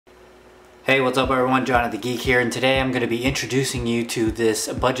Hey, what's up everyone, Johnny the Geek here, and today I'm going to be introducing you to this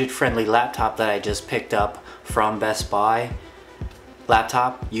budget-friendly laptop that I just picked up from Best Buy.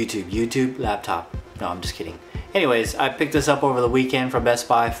 Laptop, YouTube, laptop. No, I'm just kidding. Anyways, I picked this up over the weekend from Best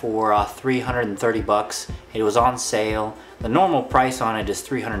Buy for 330 bucks. It was on sale. The normal price on it is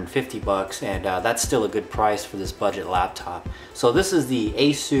 350 bucks, and that's still a good price for this budget laptop. So this is the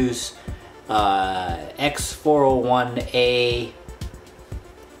Asus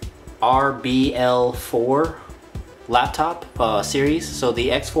X401A-RGN4 laptop series. So the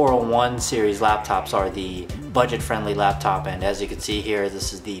X401 series laptops are the budget-friendly laptop, and as you can see here,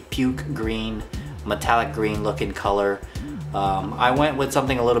 this is the puke green, metallic green looking color. I went with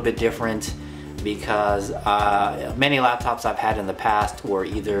something a little bit different because many laptops I've had in the past were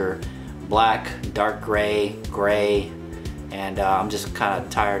either black, dark gray, gray, and I'm just kind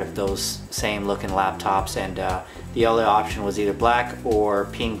of tired of those same looking laptops, and the other option was either black or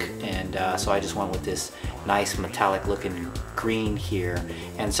pink, and so I just went with this nice metallic looking green here.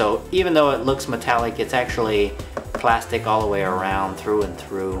 And so even though it looks metallic, it's actually plastic all the way around, through and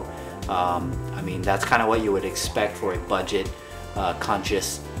through. I mean, that's kind of what you would expect for a budget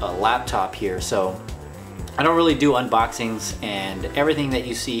conscious laptop here. So I don't really do unboxings, and everything that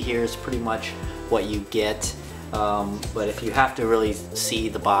you see here is pretty much what you get. But if you have to really see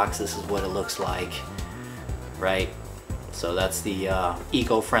the box, this is what it looks like, right? So that's the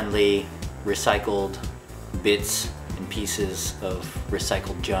eco-friendly recycled bits and pieces of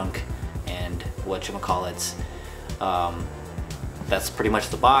recycled junk and whatchamacallits. That's pretty much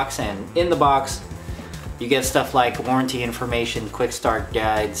the box, and in the box you get stuff like warranty information, quick start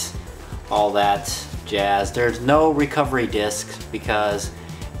guides, all that jazz. There's no recovery disc because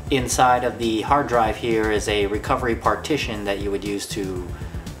inside of the hard drive here is a recovery partition that you would use to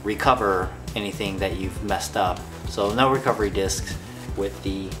recover anything that you've messed up. So no recovery discs with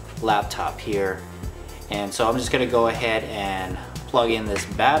the laptop here. And so I'm just going to go ahead and plug in this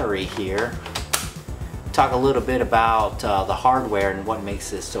battery here. Talk a little bit about the hardware and what makes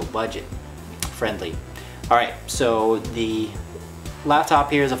this so budget friendly. Alright, so the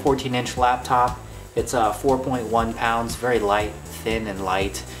laptop here is a 14-inch laptop. It's 4.1 pounds, very light, thin and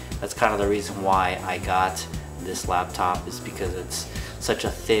light. That's kind of the reason why I got this laptop, is because it's such a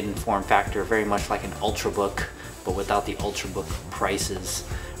thin form factor, very much like an Ultrabook, but without the Ultrabook prices,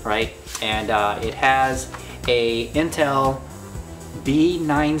 right? And it has a Intel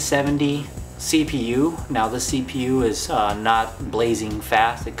B970 CPU. Now this CPU is not blazing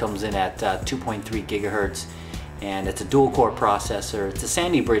fast. It comes in at 2.3 gigahertz, and it's a dual core processor. It's a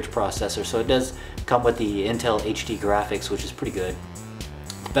Sandy Bridge processor, so it does come with the Intel HD graphics, which is pretty good.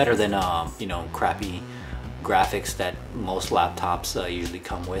 Better than you know, crappy graphics that most laptops usually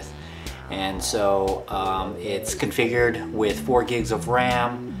come with. And so it's configured with 4 gigs of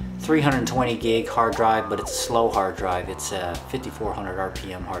RAM, 320 gig hard drive, but it's a slow hard drive. It's a 5400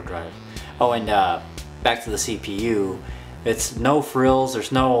 RPM hard drive. Oh, and back to the CPU, it's no frills,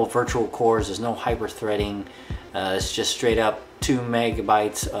 there's no virtual cores, there's no hyper threading. It's just straight up 2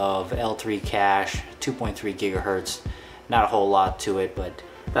 megabytes of L3 cache, 2.3 gigahertz. Not a whole lot to it, but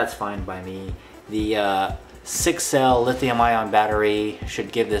that's fine by me. The 6-cell lithium-ion battery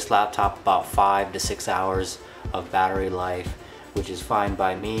should give this laptop about 5 to 6 hours of battery life, which is fine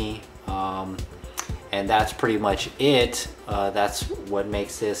by me. And that's pretty much it. That's what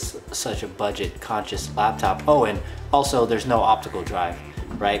makes this such a budget-conscious laptop. Oh, and also there's no optical drive,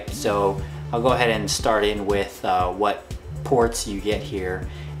 right? So I'll go ahead and start in with what ports you get here.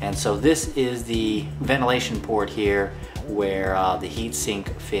 And so this is the ventilation port here, where the heatsink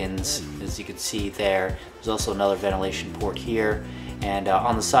fins, as you can see there. There's also another ventilation port here, and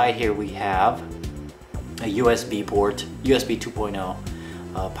on the side here we have a USB port, USB 2.0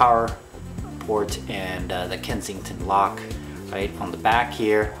 power port, and the Kensington lock. Right on the back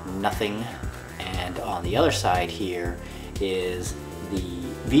here, nothing, and on the other side here is the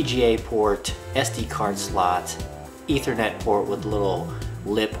VGA port, SD card slot, Ethernet port with a little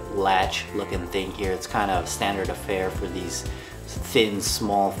lip latch looking thing here. It's kind of standard affair for these thin,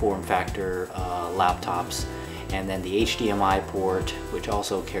 small form factor laptops. And then the HDMI port, which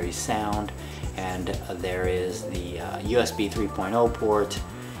also carries sound, and there is the USB 3.0 port,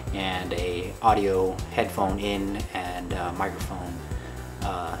 and a audio headphone in and microphone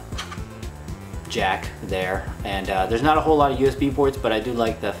jack there. And there's not a whole lot of USB ports, but I do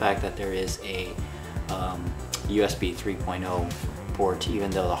like the fact that there is a USB 3.0 port, even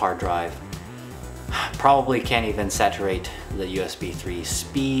though the hard drive probably can't even saturate the USB 3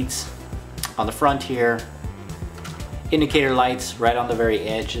 speeds. On the front here, indicator lights right on the very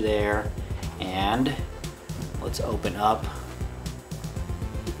edge there, and let's open up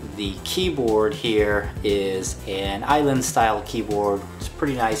the keyboard here is an island style keyboard. It's a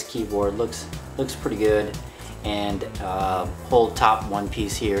pretty nice keyboard, looks pretty good. And whole top one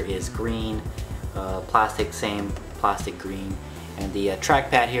piece here is green, plastic, same plastic green. And the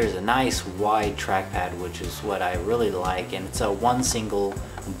trackpad here is a nice wide trackpad, which is what I really like. And it's a one single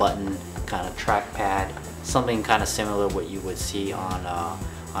button kind of trackpad, something kind of similar to what you would see on a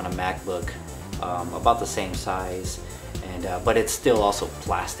MacBook, about the same size. And but it's still also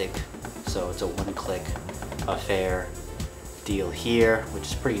plastic, so it's a one-click affair deal here, which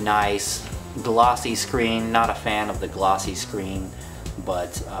is pretty nice. Glossy screen, not a fan of the glossy screen,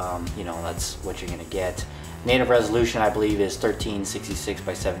 but you know, that's what you're gonna get. Native resolution I believe is 1366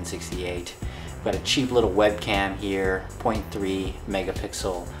 by 768. We've got a cheap little webcam here, 0.3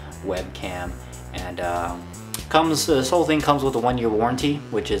 megapixel webcam, and this whole thing comes with a 1-year warranty,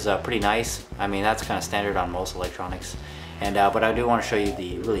 which is pretty nice. I mean, that's kind of standard on most electronics. And but I do want to show you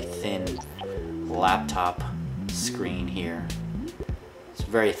the really thin laptop screen here. It's a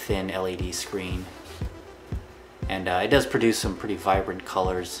very thin LED screen, and it does produce some pretty vibrant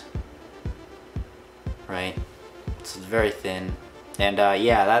colors, right? It's very thin, and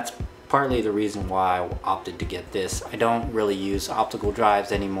yeah, that's partly the reason why I opted to get this. I don't really use optical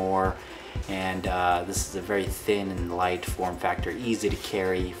drives anymore, and this is a very thin and light form factor, easy to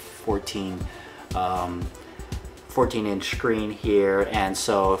carry, 14-inch screen here. And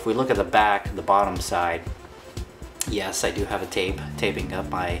so if we look at the back, the bottom side, yes, I do have a taping up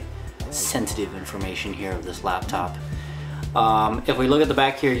my sensitive information here of this laptop. If we look at the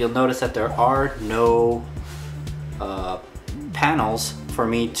back here, you'll notice that there are no panels for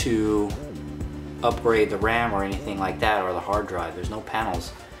me to upgrade the RAM or anything like that, or the hard drive. There's no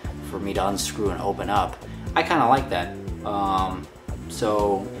panels for me to unscrew and open up. I kind of like that.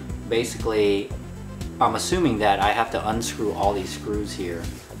 So basically, I'm assuming that I have to unscrew all these screws here.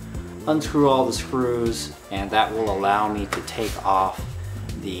 Unscrew all the screws, and that will allow me to take off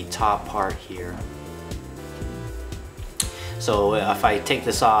the top part here. So if I take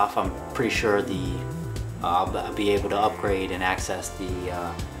this off, I'm pretty sure I'll be able to upgrade and access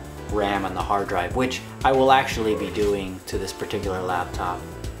the RAM and the hard drive, which I will actually be doing to this particular laptop.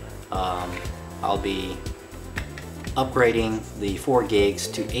 I'll be upgrading the 4 gigs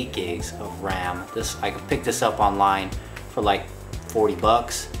to 8 gigs of RAM. I picked this up online for like 40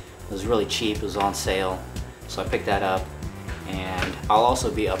 bucks. It was really cheap, it was on sale, so I picked that up. And I'll also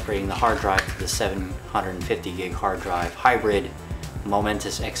be upgrading the hard drive to the 750 gig hard drive, hybrid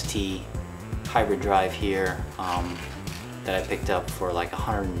Momentus XT hybrid drive here, that I picked up for like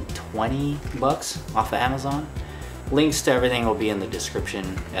 120 bucks off of Amazon. Links to everything will be in the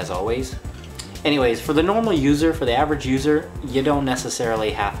description as always. Anyways, for the normal user, for the average user, you don't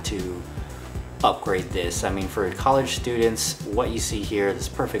necessarily have to upgrade this. I mean, for college students, what you see here is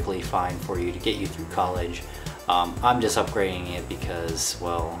perfectly fine for you to get you through college. I'm just upgrading it because,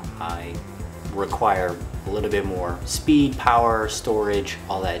 well, I require a little bit more speed, power, storage,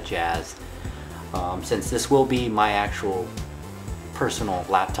 all that jazz, since this will be my actual personal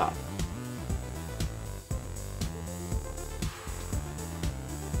laptop.